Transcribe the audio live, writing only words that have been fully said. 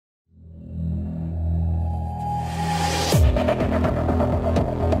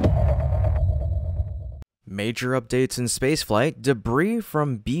Major updates in spaceflight. Debris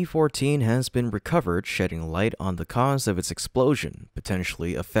from B-14 has been recovered, shedding light on the cause of its explosion,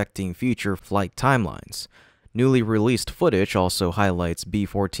 potentially affecting future flight timelines. Newly released footage also highlights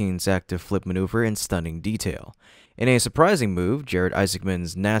B-14's active flip maneuver in stunning detail. In a surprising move, Jared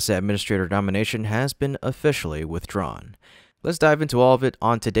Isaacman's NASA Administrator nomination has been officially withdrawn. Let's dive into all of it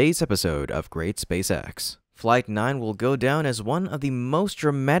on today's episode of Great SpaceX. Flight 9 will go down as one of the most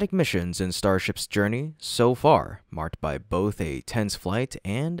dramatic missions in Starship's journey so far, marked by both a tense flight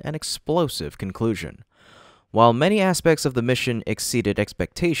and an explosive conclusion. While many aspects of the mission exceeded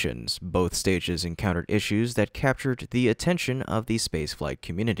expectations, both stages encountered issues that captured the attention of the spaceflight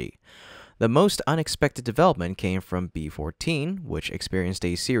community. The most unexpected development came from B-14, which experienced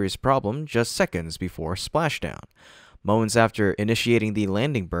a serious problem just seconds before splashdown. Moments after initiating the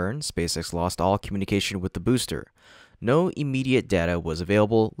landing burn, SpaceX lost all communication with the booster. No immediate data was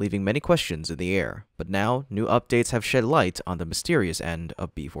available, leaving many questions in the air. But now, new updates have shed light on the mysterious end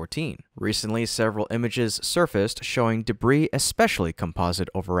of B-14. Recently, several images surfaced showing debris, especially composite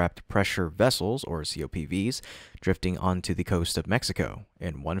overwrapped pressure vessels, or COPVs, drifting onto the coast of Mexico.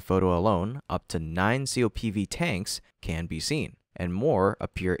 In one photo alone, up to 9 COPV tanks can be seen, and more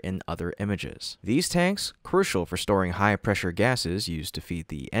appear in other images. These tanks, crucial for storing high-pressure gases used to feed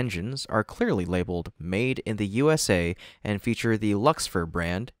the engines, are clearly labeled Made in the USA and feature the Luxfer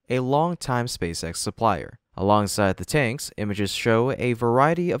brand, a longtime SpaceX supplier. Alongside the tanks, images show a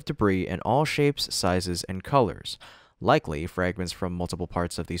variety of debris in all shapes, sizes, and colors, likely fragments from multiple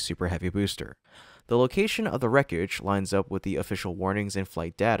parts of the Super Heavy booster. The location of the wreckage lines up with the official warnings and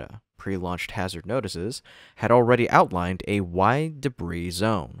flight data. Pre-launched hazard notices had already outlined a wide debris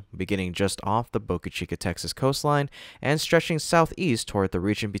zone, beginning just off the Boca Chica, Texas coastline and stretching southeast toward the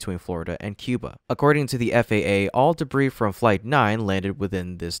region between Florida and Cuba. According to the FAA, all debris from Flight 9 landed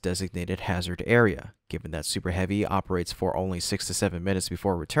within this designated hazard area. Given that Super Heavy operates for only 6 to 7 minutes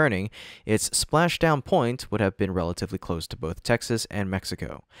before returning, its splashdown point would have been relatively close to both Texas and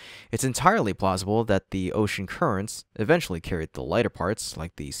Mexico. It's entirely plausible that the ocean currents eventually carried the lighter parts,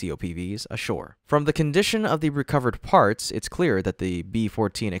 like the COPVs, ashore. From the condition of the recovered parts, it's clear that the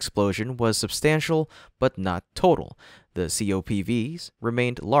B-14 explosion was substantial but not total. The COPVs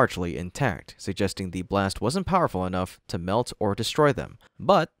remained largely intact, suggesting the blast wasn't powerful enough to melt or destroy them,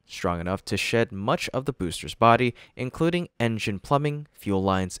 but strong enough to shed much of the booster's body, including engine plumbing, fuel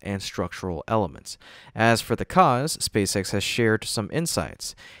lines, and structural elements. As for the cause, SpaceX has shared some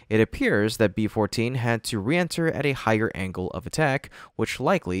insights. It appears that B-14 had to re-enter at a higher angle of attack, which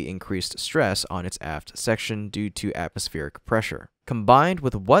likely increased stress on its aft section due to atmospheric pressure. Combined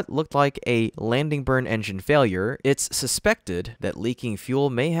with what looked like a landing burn engine failure, it's suspected that leaking fuel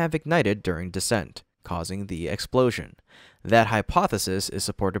may have ignited during descent, causing the explosion. That hypothesis is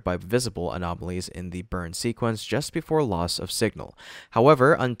supported by visible anomalies in the burn sequence just before loss of signal.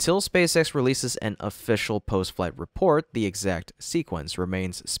 However, until SpaceX releases an official post-flight report, the exact sequence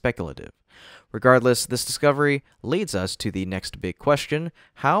remains speculative. Regardless, this discovery leads us to the next big question: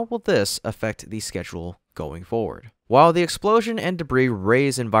 how will this affect the schedule going forward? While the explosion and debris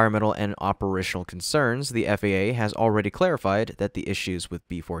raise environmental and operational concerns, the FAA has already clarified that the issues with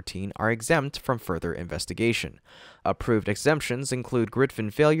B-14 are exempt from further investigation. Approved exemptions include grid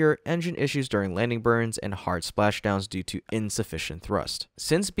fin failure, engine issues during landing burns, and hard splashdowns due to insufficient thrust.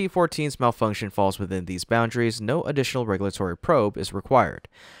 Since B-14's malfunction falls within these boundaries, no additional regulatory probe is required,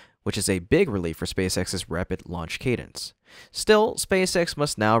 which is a big relief for SpaceX's rapid launch cadence. Still, SpaceX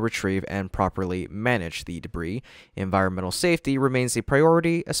must now retrieve and properly manage the debris. Environmental safety remains a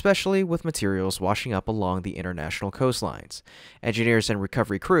priority, especially with materials washing up along the international coastlines. Engineers and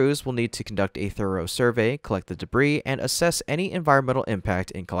recovery crews will need to conduct a thorough survey, collect the debris, and assess any environmental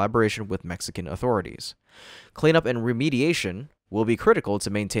impact in collaboration with Mexican authorities. Cleanup and remediation will be critical to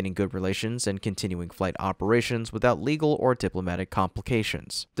maintaining good relations and continuing flight operations without legal or diplomatic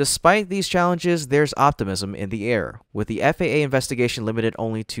complications. Despite these challenges, there's optimism in the air. With the FAA investigation limited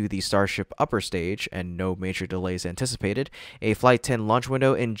only to the Starship upper stage and no major delays anticipated, a Flight 10 launch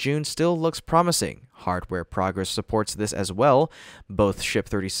window in June still looks promising. Hardware progress supports this as well. Both Ship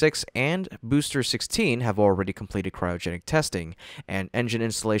 36 and Booster 16 have already completed cryogenic testing, and engine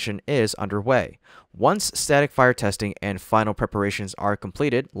installation is underway. Once static fire testing and final preparations are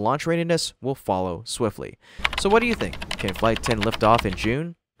completed, launch readiness will follow swiftly. So what do you think? Can Flight 10 lift off in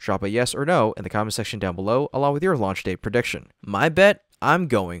June? Drop a yes or no in the comment section down below, along with your launch date prediction. My bet, I'm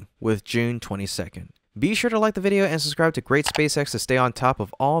going with June 22nd. Be sure to like the video and subscribe to Great SpaceX to stay on top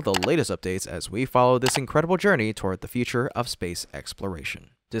of all the latest updates as we follow this incredible journey toward the future of space exploration.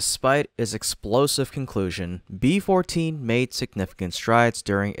 Despite its explosive conclusion, B-14 made significant strides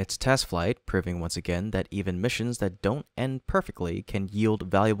during its test flight, proving once again that even missions that don't end perfectly can yield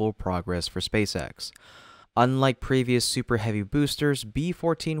valuable progress for SpaceX. Unlike previous Super Heavy boosters,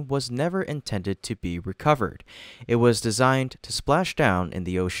 B-14 was never intended to be recovered. It was designed to splash down in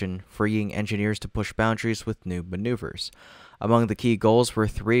the ocean, freeing engineers to push boundaries with new maneuvers. Among the key goals were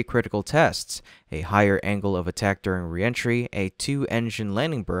 3 critical tests: a higher angle of attack during re-entry, a 2-engine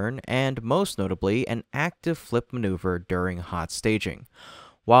landing burn, and most notably, an active flip maneuver during hot staging.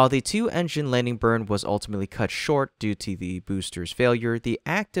 While the 2-engine landing burn was ultimately cut short due to the booster's failure, the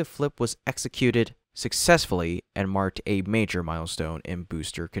active flip was executed successfully and marked a major milestone in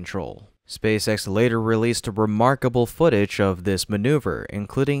booster control. SpaceX later released remarkable footage of this maneuver,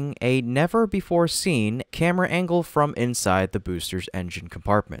 including a never-before-seen camera angle from inside the booster's engine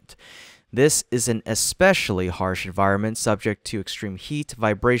compartment. This is an especially harsh environment subject to extreme heat,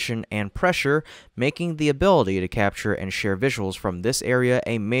 vibration, and pressure, making the ability to capture and share visuals from this area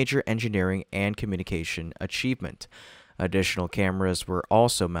a major engineering and communication achievement. Additional cameras were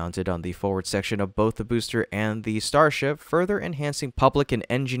also mounted on the forward section of both the booster and the Starship, further enhancing public and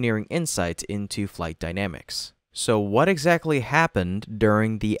engineering insight into flight dynamics. So what exactly happened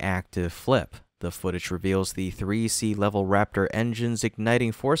during the active flip? The footage reveals the 3 sea-level Raptor engines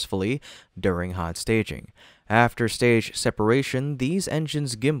igniting forcefully during hot staging. After stage separation, these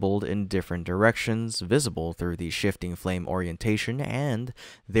engines gimbaled in different directions, visible through the shifting flame orientation and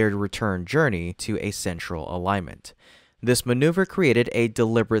their return journey to a central alignment. This maneuver created a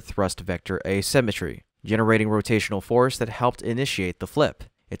deliberate thrust vector asymmetry, generating rotational force that helped initiate the flip.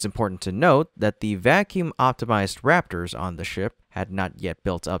 It's important to note that the vacuum-optimized Raptors on the ship had not yet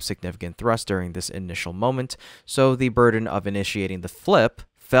built up significant thrust during this initial moment, so the burden of initiating the flip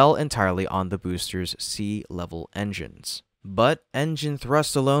fell entirely on the booster's sea-level engines. But engine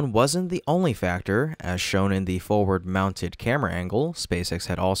thrust alone wasn't the only factor. As shown in the forward-mounted camera angle, SpaceX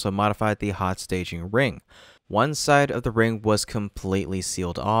had also modified the hot staging ring. One side of the ring was completely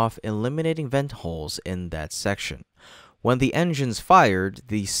sealed off, eliminating vent holes in that section. When the engines fired,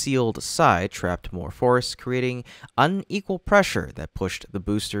 the sealed side trapped more force, creating unequal pressure that pushed the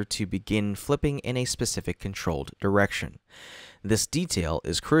booster to begin flipping in a specific controlled direction. This detail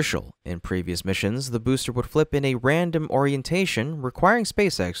is crucial. In previous missions, the booster would flip in a random orientation, requiring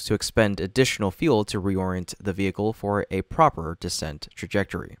SpaceX to expend additional fuel to reorient the vehicle for a proper descent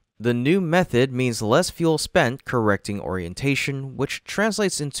trajectory. The new method means less fuel spent correcting orientation, which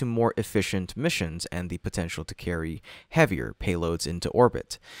translates into more efficient missions and the potential to carry heavier payloads into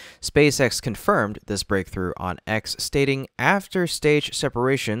orbit. SpaceX confirmed this breakthrough on X, stating, "After stage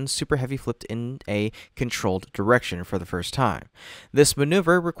separation, Super Heavy flipped in a controlled direction for the first time. This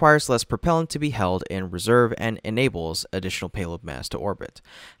maneuver requires less propellant to be held in reserve and enables additional payload mass to orbit."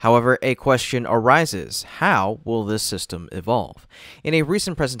 However, a question arises: how will this system evolve? In a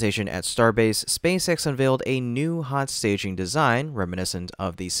recent presentation at Starbase, SpaceX unveiled a new hot staging design reminiscent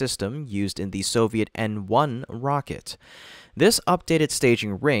of the system used in the Soviet N-1 rocket. This updated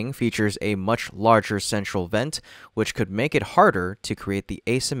staging ring features a much larger central vent, which could make it harder to create the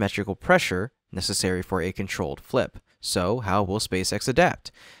asymmetrical pressure necessary for a controlled flip. So, how will SpaceX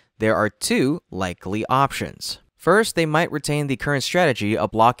adapt? There are 2 likely options. First, they might retain the current strategy of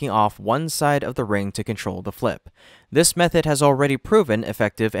blocking off one side of the ring to control the flip. This method has already proven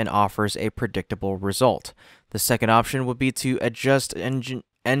effective and offers a predictable result. The second option would be to adjust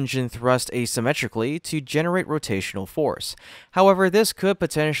engine thrust asymmetrically to generate rotational force. However, this could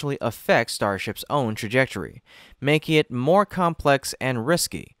potentially affect Starship's own trajectory, making it more complex and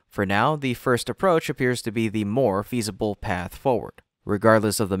risky. For now, the first approach appears to be the more feasible path forward.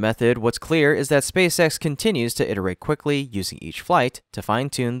 Regardless of the method, what's clear is that SpaceX continues to iterate quickly, using each flight to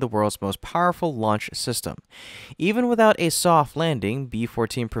fine-tune the world's most powerful launch system. Even without a soft landing,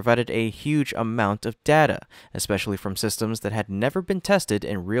 B-14 provided a huge amount of data, especially from systems that had never been tested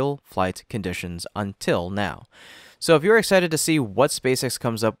in real flight conditions until now. So if you're excited to see what SpaceX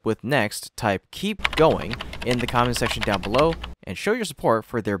comes up with next, type "keep going" in the comment section down below and show your support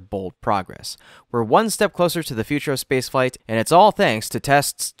for their bold progress. We're one step closer to the future of spaceflight, and it's all thanks to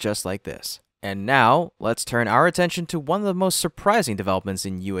tests just like this. And now, let's turn our attention to one of the most surprising developments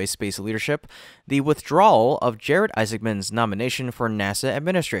in UA space leadership: the withdrawal of Jared Isaacman's nomination for NASA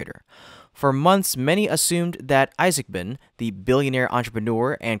Administrator. For months, many assumed that Isaacman, the billionaire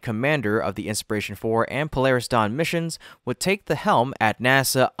entrepreneur and commander of the Inspiration4 and Polaris Dawn missions, would take the helm at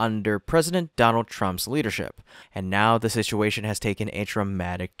NASA under President Donald Trump's leadership. And now the situation has taken a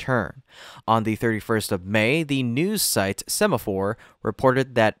dramatic turn. On the 31st of May, the news site Semaphore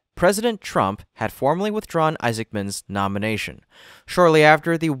reported that President Trump had formally withdrawn Isaacman's nomination. Shortly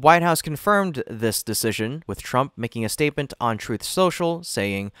after, the White House confirmed this decision, with Trump making a statement on Truth Social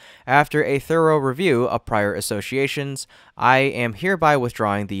saying, "After a thorough review of prior associations, I am hereby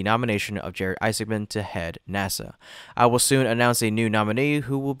withdrawing the nomination of Jared Isaacman to head NASA. I will soon announce a new nominee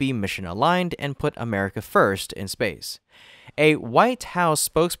who will be mission-aligned and put America first in space." A White House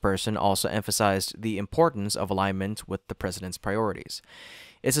spokesperson also emphasized the importance of alignment with the president's priorities.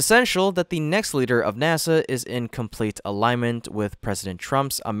 It's essential that the next leader of NASA is in complete alignment with President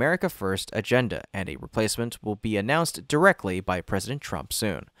Trump's America First agenda, and a replacement will be announced directly by President Trump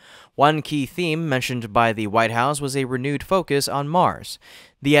soon. One key theme mentioned by the White House was a renewed focus on Mars.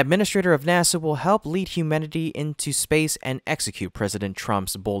 The administrator of NASA will help lead humanity into space and execute President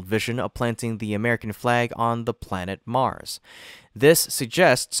Trump's bold vision of planting the American flag on the planet Mars. This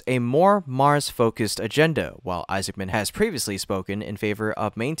suggests a more Mars-focused agenda, while Isaacman has previously spoken in favor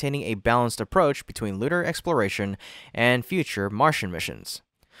of maintaining a balanced approach between lunar exploration and future Martian missions.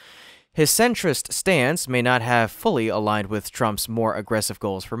 His centrist stance may not have fully aligned with Trump's more aggressive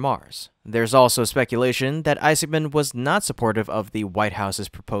goals for Mars. There's also speculation that Isaacman was not supportive of the White House's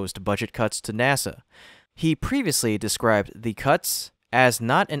proposed budget cuts to NASA. He previously described the cuts as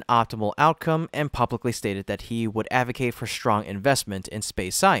not an optimal outcome and publicly stated that he would advocate for strong investment in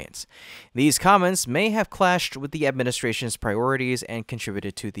space science. These comments may have clashed with the administration's priorities and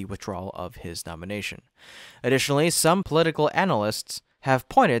contributed to the withdrawal of his nomination. Additionally, some political analysts have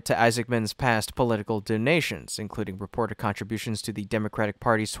pointed to Isaacman's past political donations, including reported contributions to the Democratic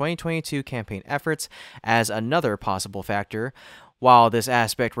Party's 2022 campaign efforts, as another possible factor. While this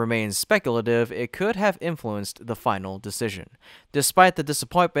aspect remains speculative, it could have influenced the final decision. Despite the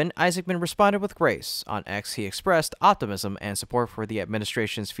disappointment, Isaacman responded with grace. On X, he expressed optimism and support for the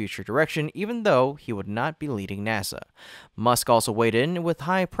administration's future direction, even though he would not be leading NASA. Musk also weighed in with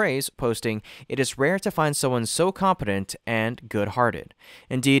high praise, posting, "It is rare to find someone so competent and good-hearted."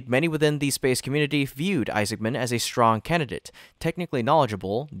 Indeed, many within the space community viewed Isaacman as a strong candidate, technically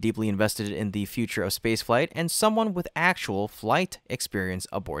knowledgeable, deeply invested in the future of spaceflight, and someone with actual flight experience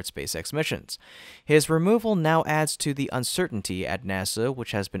aboard SpaceX missions. His removal now adds to the uncertainty at NASA,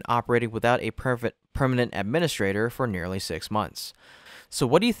 which has been operating without a permanent administrator for nearly 6 months. So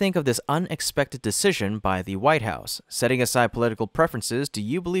what do you think of this unexpected decision by the White House? Setting aside political preferences, do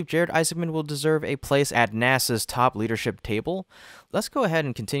you believe Jared Isaacman will deserve a place at NASA's top leadership table? Let's go ahead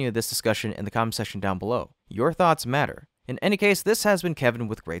and continue this discussion in the comment section down below. Your thoughts matter. In any case, this has been Kevin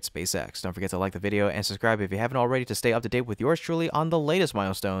with Great SpaceX. Don't forget to like the video and subscribe if you haven't already to stay up to date with yours truly on the latest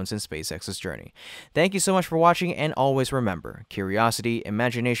milestones in SpaceX's journey. Thank you so much for watching, and always remember, curiosity,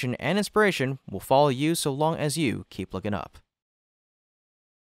 imagination, and inspiration will follow you so long as you keep looking up.